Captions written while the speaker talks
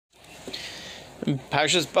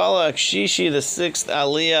Parshas Balak, Shishi, the sixth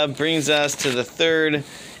Aliyah, brings us to the third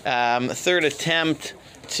attempt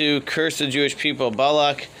to curse the Jewish people.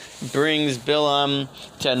 Balak brings Bilam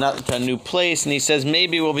to a new place, and he says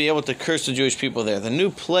maybe we'll be able to curse the Jewish people there. The new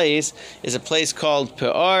place is a place called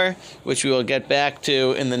Peor, which we will get back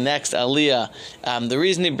to in the next Aliyah. The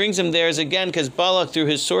reason he brings him there is, again, because Balak, through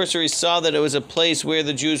his sorcery, saw that it was a place where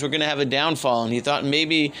the Jews were going to have a downfall, and he thought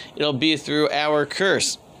maybe it'll be through our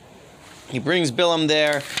curse. He brings Bilam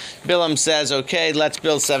there. Bilam says, okay, let's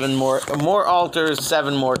build 7 more altars,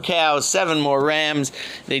 7 more cows, 7 more rams.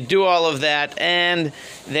 They do all of that, and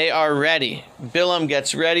they are ready. Bilam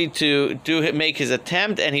gets ready to make his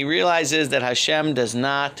attempt, and he realizes that Hashem does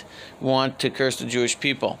not want to curse the Jewish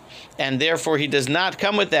people. And therefore, he does not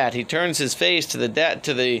come with that. He turns his face to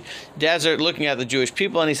the desert, looking at the Jewish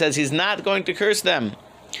people, and he says he's not going to curse them.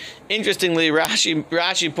 Interestingly,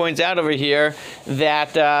 Rashi points out over here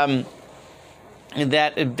that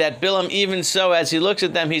Bilam, even so, as he looks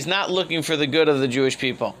at them, he's not looking for the good of the Jewish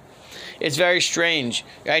people. It's very strange,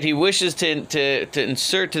 right? He wishes to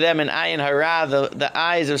insert to them an ayin hara, the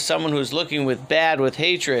eyes of someone who's looking with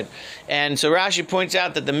hatred. And so Rashi points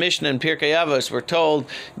out that the Mishnah and Pirkei Avos were told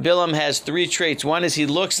Bilam has 3 traits. One is he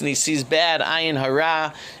looks and he sees bad, ayin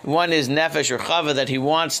hara. One is nefesh or chava, that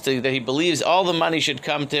he believes all the money should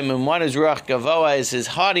come to him. And one is ruach gavoa, is his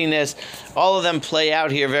haughtiness. All of them play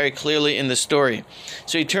out here very clearly in the story.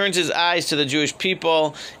 So he turns his eyes to the Jewish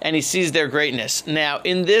people and he sees their greatness. Now,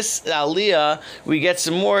 in this Aliyah, we get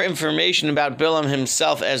some more information about Bilam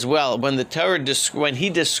himself as well. When the Torah when he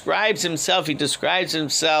describes himself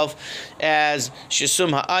as Shesum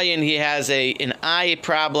Ha'ayin. He has an eye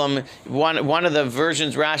problem. One of the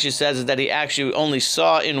versions Rashi says is that he actually only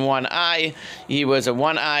saw in one eye. He was a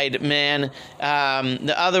one-eyed man.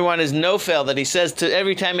 The other one is Nofel, that he says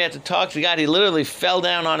every time he had to talk to God, he literally fell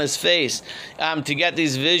down on his face to get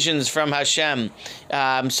these visions from Hashem.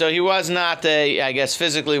 So he was not I guess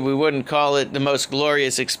physically we wouldn't call it the most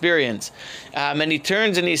glorious experience. And he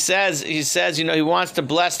turns and he says, he wants to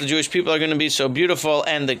bless the Jewish people are going to be so beautiful.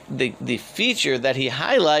 And the feature that he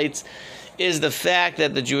highlights is the fact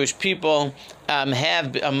that the Jewish people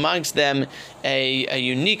have amongst them a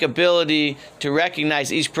unique ability to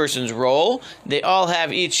recognize each person's role.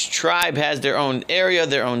 Each tribe has their own area,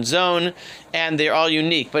 their own zone, and they're all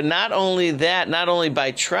unique. But not only that, not only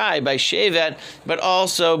by tribe, by shevet, but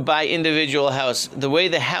also by individual house. The way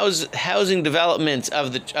the housing developments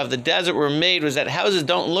of the desert were made was that houses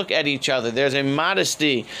don't look at each other. There's a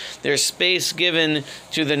modesty. There's space given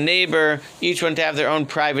to the neighbor, each one to have their own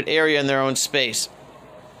private area and their own space.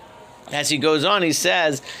 As he goes on, he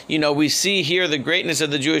says, we see here the greatness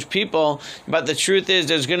of the Jewish people, but the truth is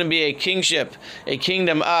there's going to be a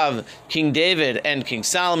kingdom of King David and King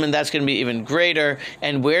Solomon. That's going to be even greater.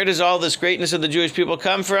 And where does all this greatness of the Jewish people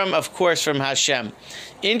come from? Of course, from Hashem.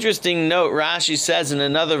 Interesting note, Rashi says in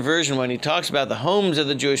another version when he talks about the homes of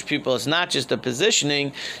the Jewish people, it's not just the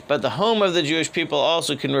positioning, but the home of the Jewish people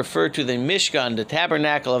also can refer to the Mishkan, the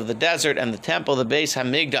tabernacle of the desert, and the temple, the Beis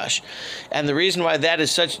Hamikdash. And the reason why that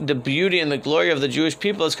is such the beauty and the glory of the Jewish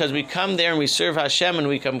people is because we come there and we serve Hashem and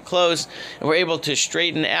we come close and we're able to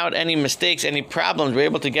straighten out any mistakes, any problems. We're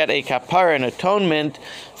able to get a kapara, an atonement,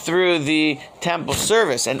 through the temple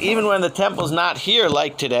service. And even when the temple's not here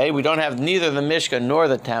like today, we don't have neither the Mishkan nor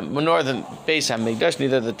the temple, nor the Beis Hamikdash,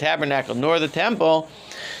 neither the tabernacle nor the temple.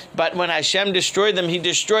 But when Hashem destroyed them, he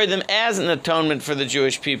destroyed them as an atonement for the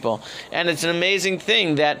Jewish people. And it's an amazing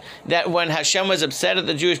thing that when Hashem was upset at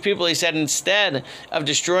the Jewish people, he said, instead of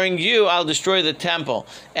destroying you, I'll destroy the temple.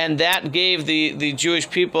 And that gave the Jewish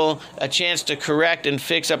people a chance to correct and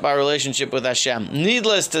fix up our relationship with Hashem.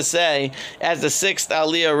 Needless to say, as the 6th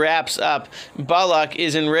Aliyah wraps up, Balak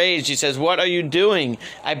is enraged. He says, what are you doing?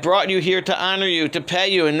 I brought you here to honor you, to pay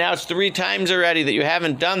you, and now it's 3 times already that you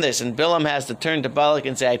haven't done this. And Bilam has to turn to Balak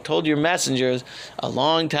and say, I told your messengers a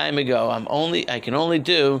long time ago, I can only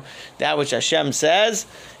do that which Hashem says,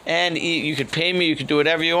 and you could pay me, you could do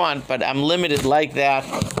whatever you want, but I'm limited like that.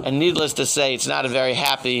 And needless to say, it's not a very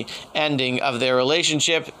happy ending of their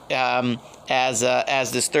relationship as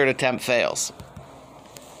this 3rd attempt fails.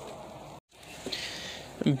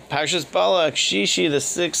 Parshas Balak, Shishi, the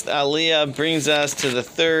 6th Aliyah, brings us to the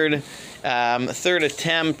third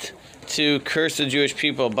attempt to curse the Jewish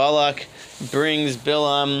people. Balak brings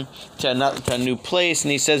Bilam to a new place,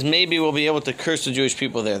 and he says maybe we'll be able to curse the Jewish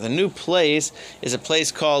people there. The new place is a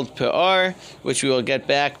place called Peor, which we will get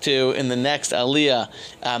back to in the next Aliyah.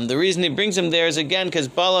 The reason he brings him there is, again, because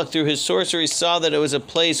Balak, through his sorcery, saw that it was a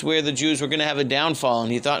place where the Jews were going to have a downfall,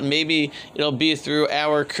 and he thought maybe it'll be through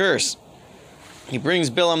our curse. He brings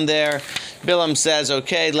Bilam there. Bilam says,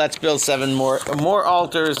 okay, let's build 7 more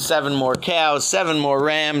altars, 7 more cows, 7 more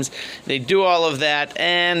rams. They do all of that,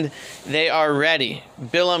 and they are ready.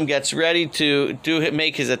 Bilam gets ready to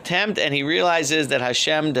make his attempt, and he realizes that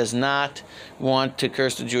Hashem does not want to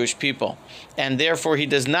curse the Jewish people. And therefore, he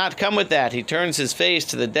does not come with that. He turns his face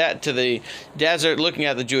to the desert, looking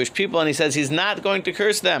at the Jewish people, and he says he's not going to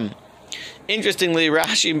curse them. Interestingly,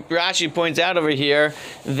 Rashi points out over here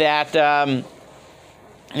that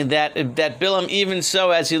Bilam, even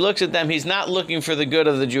so, as he looks at them, he's not looking for the good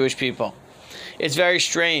of the Jewish people. It's very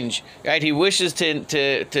strange, right? He wishes to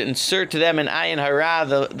insert to them an ayin hara,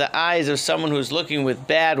 the eyes of someone who's looking with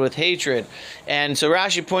hatred. And so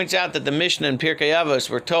Rashi points out that the Mishnah in Pirkei Avos,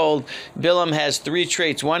 we're told Bilam has 3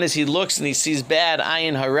 traits. One is he looks and he sees bad,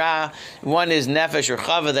 ayin hara. One is nefesh or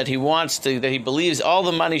chava, that he believes all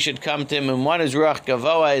the money should come to him. And one is ruach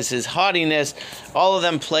gavoa, is his haughtiness. All of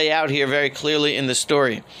them play out here very clearly in the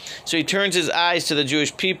story. So he turns his eyes to the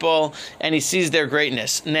Jewish people and he sees their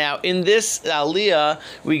greatness. Now, in this Aliyah,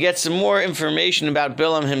 we get some more information about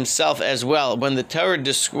Bilam himself as well. When the Torah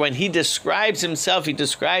when he describes himself,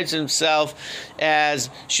 as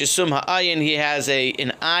Shesum Ha'ayin. He has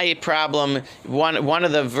an eye problem. One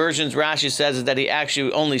of the versions Rashi says is that he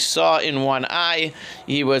actually only saw in one eye.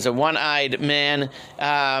 He was a one-eyed man.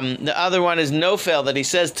 The other one is Nofel, that he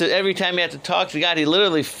says every time he had to talk to God, he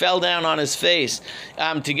literally fell down on his face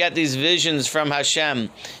to get these visions from Hashem.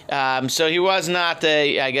 So he was not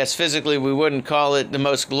I guess physically we wouldn't call it the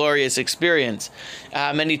most glorious experience.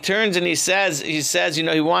 And he turns and he says,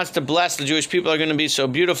 he wants to bless the Jewish people are going to be so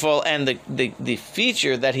beautiful. And the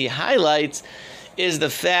feature that he highlights is the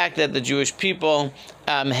fact that the Jewish people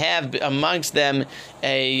have amongst them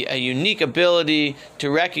a unique ability to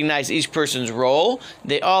recognize each person's role.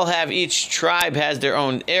 Each tribe has their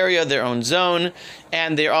own area, their own zone,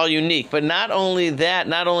 and they're all unique. But not only that,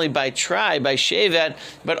 not only by tribe, by shevet,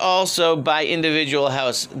 but also by individual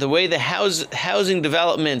house. The way the housing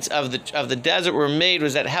developments of the desert were made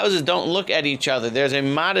was that houses don't look at each other. There's a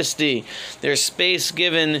modesty. There's space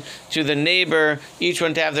given to the neighbor, each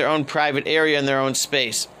one to have their own private area and their own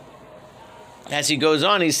space. As he goes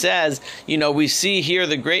on, he says, we see here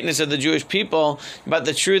the greatness of the Jewish people, but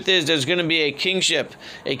the truth is there's going to be a kingship,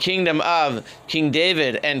 a kingdom of King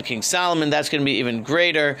David and King Solomon. That's going to be even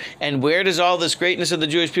greater. And where does all this greatness of the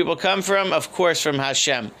Jewish people come from? Of course, from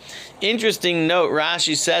Hashem. Interesting note,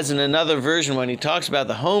 Rashi says in another version when he talks about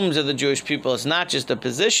the homes of the Jewish people, it's not just the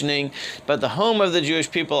positioning, but the home of the Jewish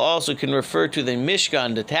people also can refer to the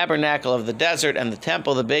Mishkan, the tabernacle of the desert, and the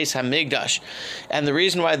temple, the Beis Hamikdash. And the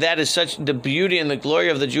reason why that is such the beauty and the glory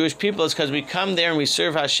of the Jewish people is because we come there and we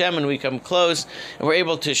serve Hashem and we come close and we're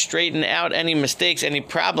able to straighten out any mistakes, any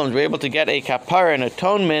problems. We're able to get a kapara, an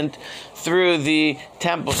atonement, through the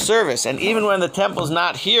temple service. And even when the temple's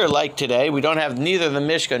not here like today, we don't have neither the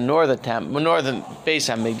Mishkan nor the temple, nor the Beis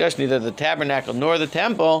Hamikdash, neither the tabernacle nor the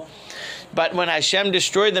temple. But when Hashem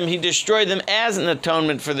destroyed them, he destroyed them as an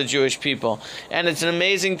atonement for the Jewish people. And it's an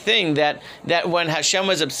amazing thing that when Hashem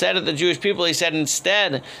was upset at the Jewish people, he said,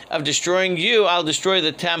 instead of destroying you, I'll destroy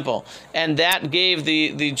the temple. And that gave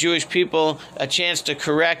the Jewish people a chance to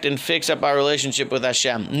correct and fix up our relationship with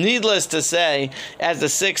Hashem. Needless to say, as the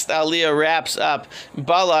 6th Aliyah wraps up,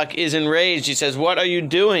 Balak is enraged. He says, what are you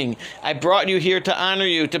doing? I brought you here to honor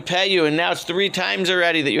you, to pay you, and now it's 3 times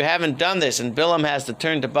already that you haven't done this. And Bilam has to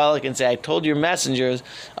turn to Balak and say, I told your messengers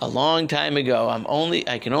a long time ago,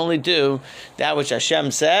 I can only do that which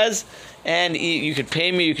Hashem says, and you could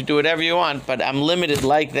pay me, you could do whatever you want, but I'm limited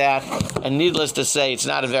like that. And needless to say, it's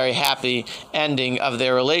not a very happy ending of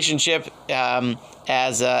their relationship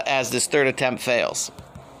as this 3rd attempt fails.